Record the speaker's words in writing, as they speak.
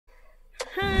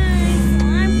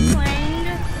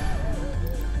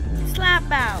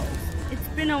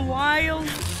a while.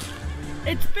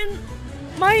 It's been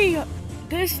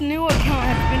this new account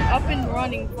has been up and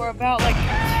running for about like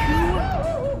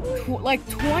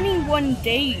 21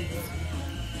 days.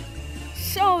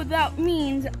 So that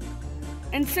means,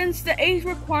 and since the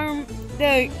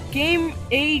game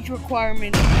age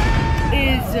requirement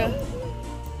is,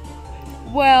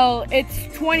 well, it's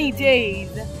 20 days,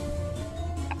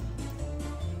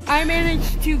 I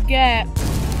managed to be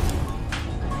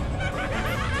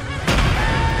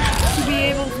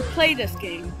able to play this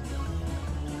game.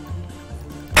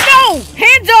 No!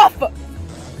 Hands off!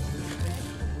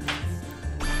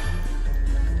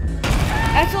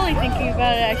 Actually, thinking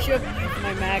about it, I should have used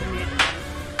my magnet.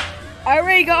 I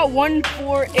already got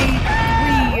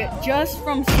 1483 just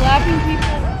from slapping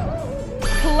people,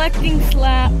 collecting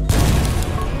slap.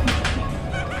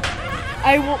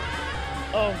 I will.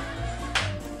 Oh.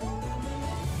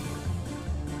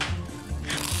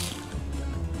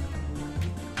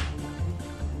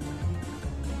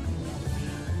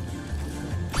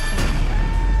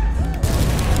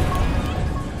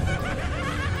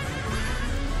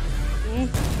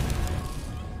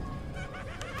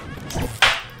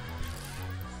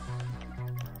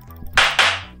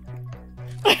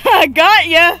 I got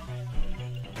ya!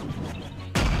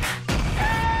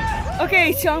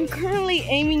 Okay, so I'm currently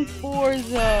aiming for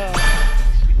the...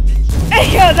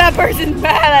 Hey, yo, that person's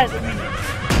mad at me!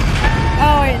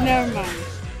 Oh, wait, never mind.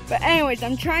 But anyways,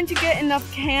 I'm trying to get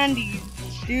enough candies.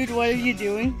 Dude, what are you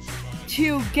doing?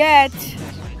 To get...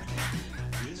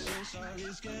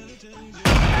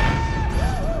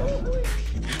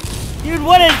 Dude,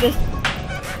 what is this?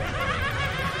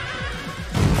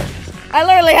 I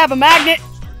literally have a magnet.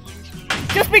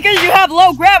 Just because you have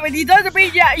low gravity doesn't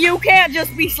mean you can't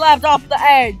just be slapped off the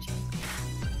edge.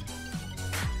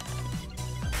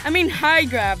 I mean high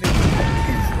gravity.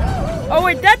 Oh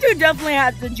wait, that dude definitely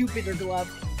has the Jupiter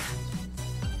glove.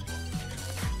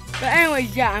 But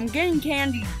anyways, yeah, I'm getting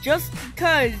candy just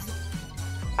because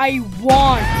I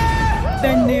want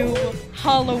the new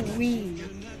Halloween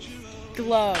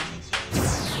glove.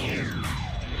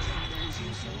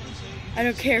 I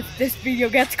don't care if this video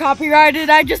gets copyrighted,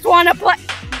 I just want to play.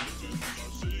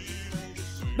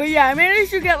 But yeah, I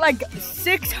managed to get like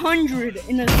 600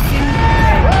 in a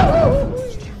single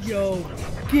day. Yo,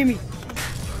 gimme.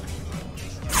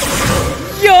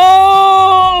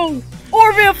 Yo!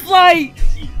 Orbit flight!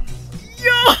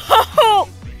 Yo!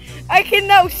 I can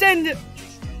now send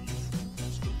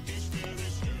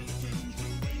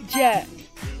Jet.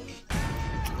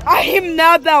 I am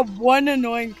now that one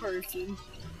annoying person.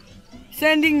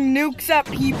 Sending nukes at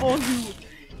people who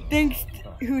think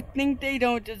they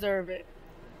don't deserve it.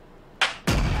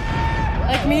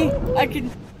 Like me, I could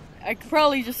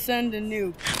probably just send a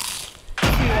nuke to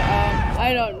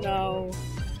I don't know,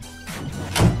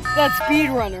 that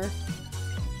speedrunner.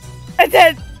 And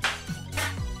then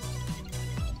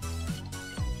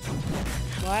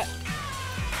what?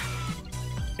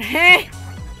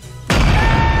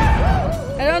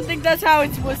 I don't think that's how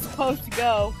it was supposed to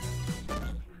go.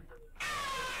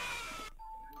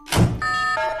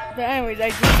 But anyways, I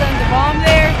just send the bomb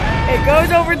there, it goes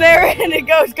over there, and it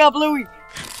goes kablooey.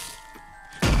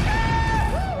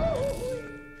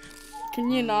 Can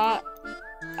you not?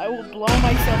 I will blow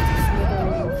myself to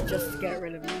smithereens just to get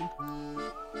rid of you.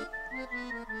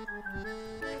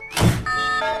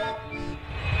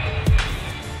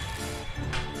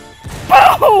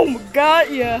 Boom!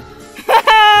 Got ya!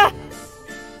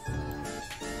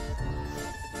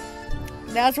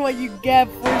 That's what you get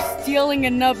for stealing a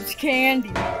nub's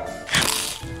candy.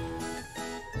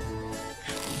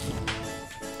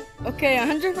 Okay,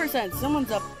 100%,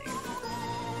 someone's up there.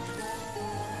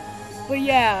 But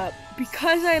yeah,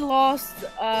 because I lost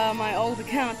my old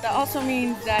account, that also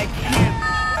means that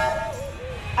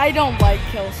I don't like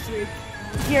Killstreak.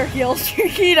 Here,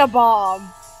 Killstreak, eat a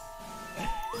bomb.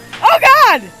 Oh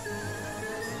god!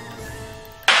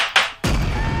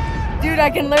 Dude, I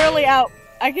can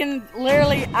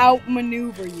literally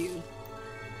outmaneuver you.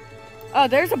 Oh,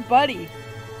 there's a buddy.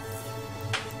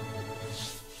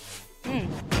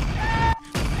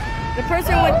 The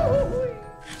person would...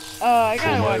 I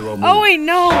gotta... Oh wait,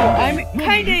 no! I'm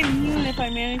kinda immune if I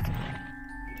manage to...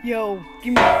 Yo,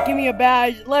 give me a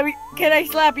badge. Can I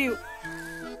slap you?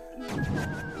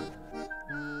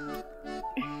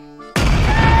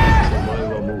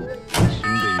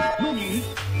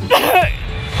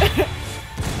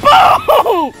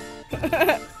 Boom!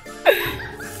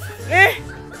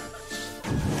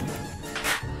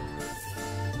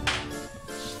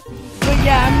 But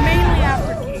yeah, I'm mainly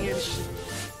after candy.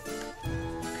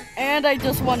 And I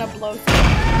just want to blow something.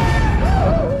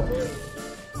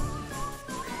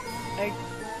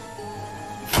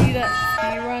 see that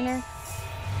speedrunner?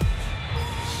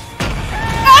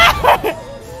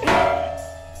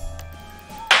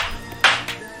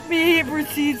 He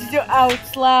proceeds to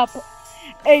outslap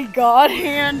a god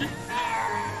hand.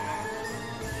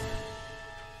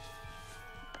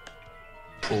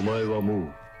 Also,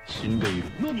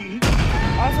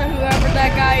 whoever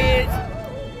that guy is,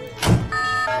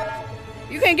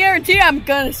 you can guarantee I'm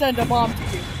gonna send a bomb to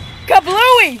you.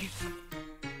 Kablooey!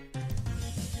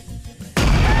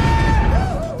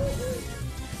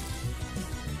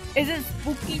 Is it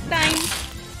spooky time?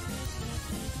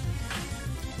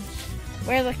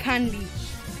 Where's the candy?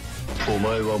 I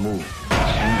wonder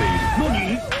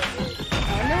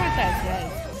what that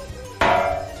says.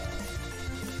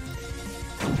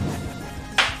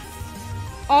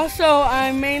 Also,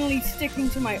 I'm mainly sticking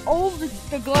to my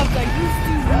the gloves I used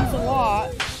to use a lot,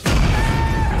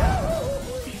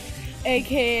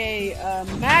 aka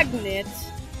magnets.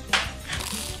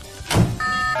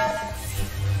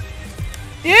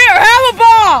 Here, have a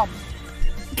bomb!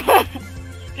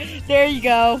 There you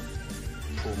go.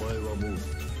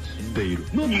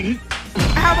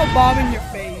 Have a bomb in your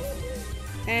face.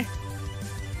 Eh.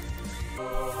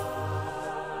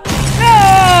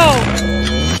 No!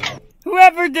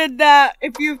 Whoever did that,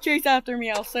 if you chase after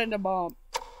me, I'll send a bomb.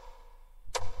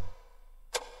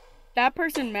 That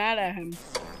person mad at him.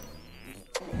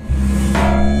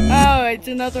 Oh, it's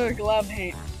another glove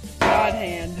hand. God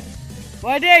hand.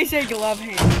 Why did I say glove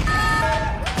hand?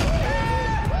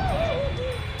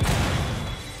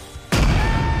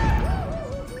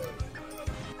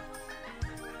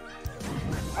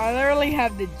 I literally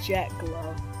have the jet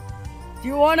glove. Do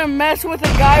you want to mess with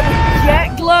a guy with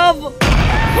jet glove?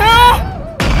 Huh?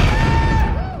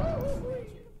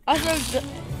 Also, so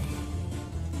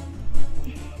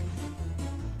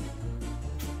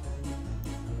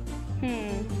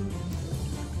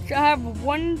I have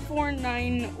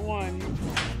 1491.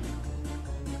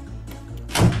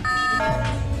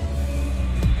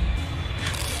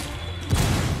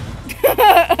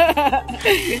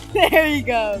 There you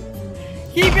go.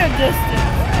 Keep your distance.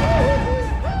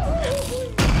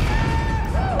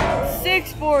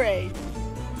 648.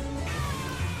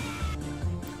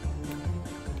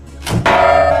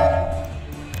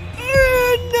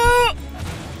 No.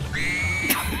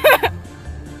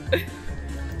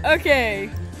 Okay.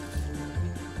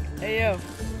 Hey yo.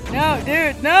 No,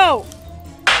 dude, no.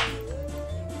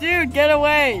 Dude, get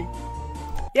away.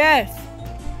 Yes.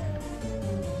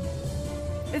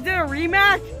 Is it a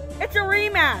rematch? It's a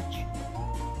rematch.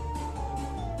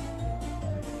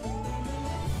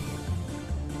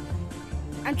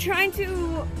 I'm trying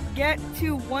to get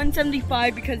to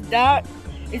 175 because that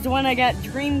is when I got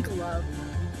Dream Glove.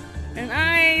 And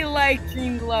I like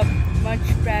Dream Glove much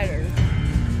better.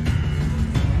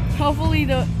 Hopefully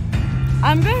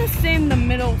I'm gonna stay in the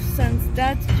middle since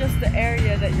that's just the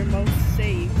area that you're most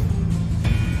safe.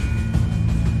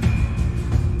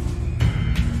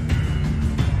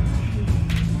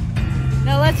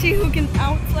 Now let's see who can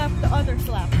outslap the other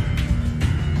slapper.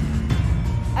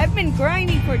 I've been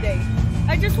grinding for days.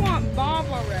 I just want Bob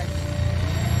already.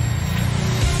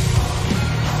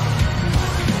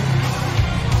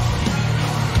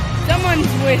 Someone's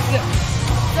with,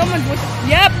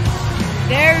 yep!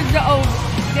 There's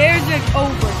an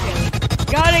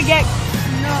overkill. Gotta get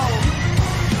snow.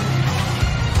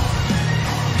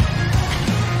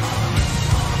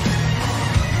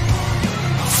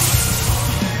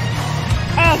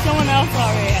 Oh, someone else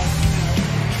already has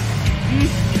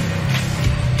snow.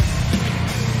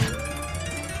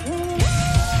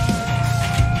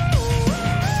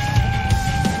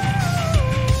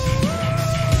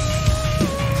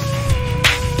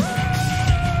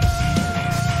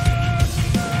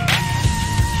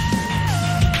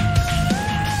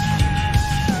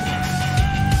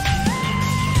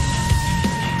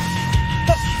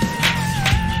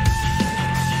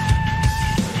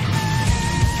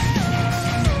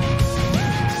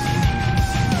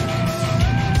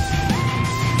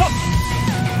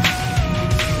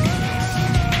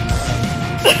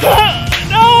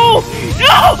 No!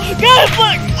 No! God,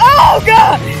 look! Oh,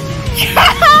 God!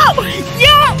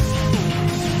 Yeah!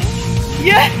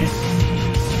 Yes!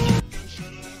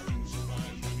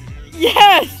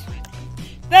 Yes!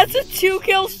 That's a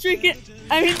 2-kill streak.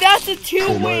 I mean, that's a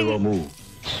 2-win.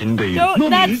 So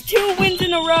that's 2 wins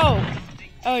in a row.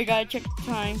 Oh, you gotta check the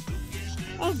time.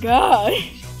 Oh, God.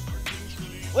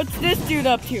 What's this dude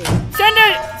up to? Send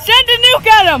a nuke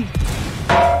at him!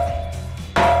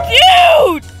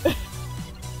 Dude!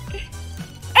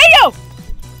 Hey, yo!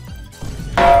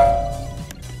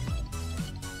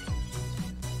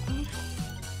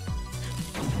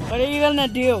 What are you gonna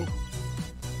do?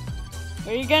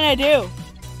 What are you gonna do?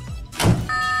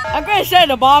 I'm gonna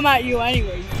send a bomb at you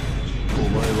anyways.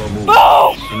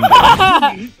 Boom!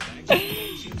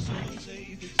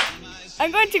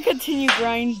 I'm going to continue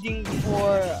grinding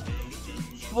for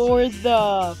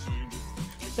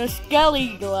the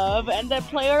Skelly glove and then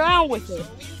play around with it.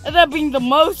 And then being the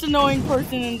most annoying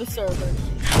person in the server.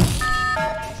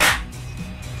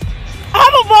 I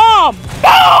have a bomb!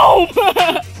 Boom!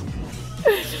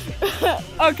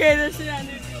 Okay, this is the end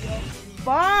of the video.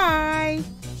 Bye!